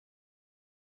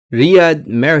Ryad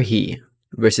Merhy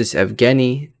versus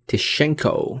Evgeny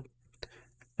Tishchenko.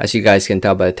 As you guys can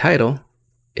tell by the title,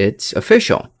 it's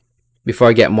official. Before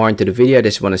I get more into the video, I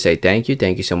just want to say thank you.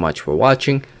 Thank you so much for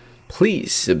watching.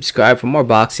 Please subscribe for more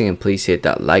boxing and please hit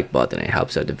that like button. It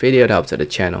helps out the video, it helps out the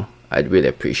channel. I'd really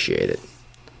appreciate it.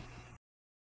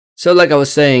 So like I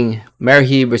was saying,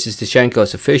 Merhy versus Tishchenko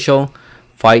is official.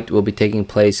 Fight will be taking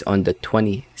place on the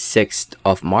 26th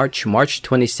of March, March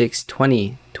 26,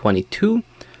 2022.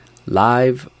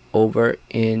 Live over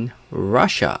in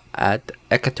Russia at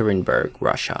Ekaterinburg,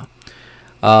 Russia.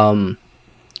 WBA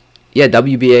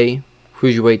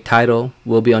cruiserweight title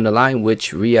will be on the line,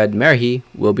 which Ryad Merhy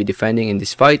will be defending in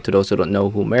this fight. To those who don't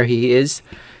know who Merhy is,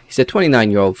 he's a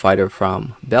 29-year-old fighter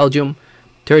from Belgium.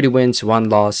 30 wins, 1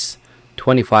 loss,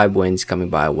 25 wins coming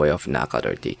by way of knockout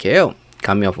or TKO.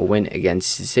 Coming off a win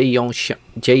against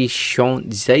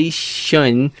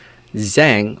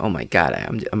Zhang. Oh my god,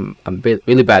 I'm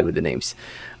really bad with the names.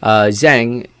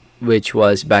 Zhang, which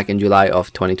was back in July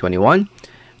of 2021.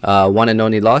 One and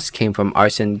only loss came from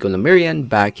Arsene Goulamirian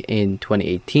back in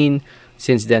 2018.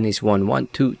 Since then, he's won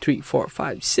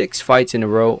 6 fights in a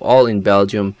row, all in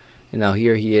Belgium. And now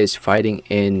here he is fighting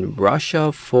in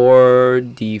Russia for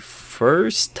the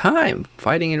first time.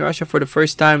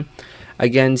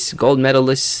 Against gold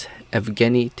medalist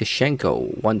Evgeny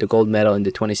Tishchenko. Won the gold medal in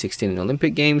the 2016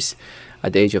 Olympic Games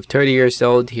at the age of 30 years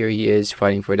old. Here he is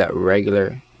fighting for that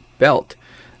regular belt.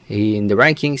 In the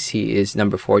rankings, he is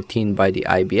number 14 by the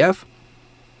IBF.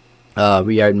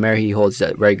 Ryad Merhy holds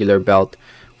that regular belt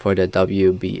for the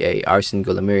WBA. Arsene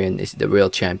Goulamirian is the real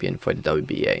champion for the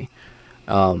WBA.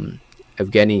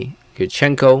 Evgeny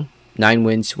Tishchenko, 9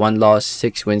 wins, 1 loss,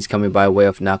 6 wins coming by way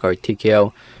of knockout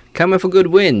TKO. Coming off a good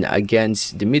win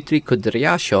against Dmitry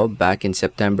Kudryashov back in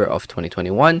September of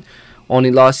 2021.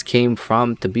 Only loss came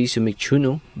from Tabisu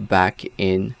Michunu back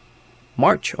in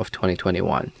March of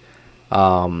 2021.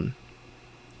 And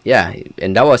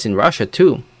that was in Russia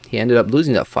too. He ended up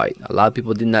losing that fight. A lot of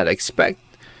people did not expect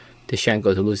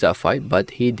Tishchenko to lose that fight,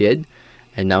 but he did.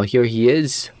 And now here he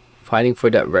is fighting for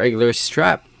that regular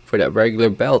strap, for that regular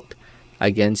belt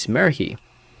against Merhy.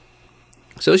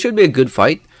 So it should be a good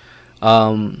fight.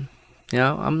 I'm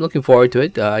looking forward to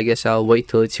it. I guess I'll wait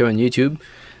till it's here on YouTube,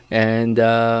 and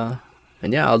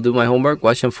I'll do my homework,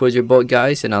 watch some footage of both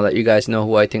guys, and I'll let you guys know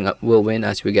who I think will win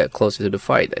as we get closer to the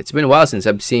fight. It's been a while since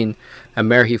I've seen a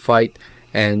Merhy fight,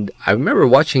 and I remember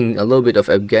watching a little bit of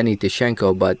Evgeny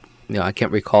Tishchenko, but I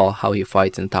can't recall how he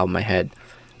fights on the top of my head.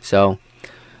 So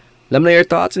let me know your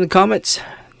thoughts in the comments.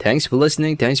 Thanks for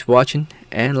listening, thanks for watching,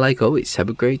 and like always, have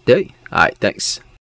a great day. Alright, thanks.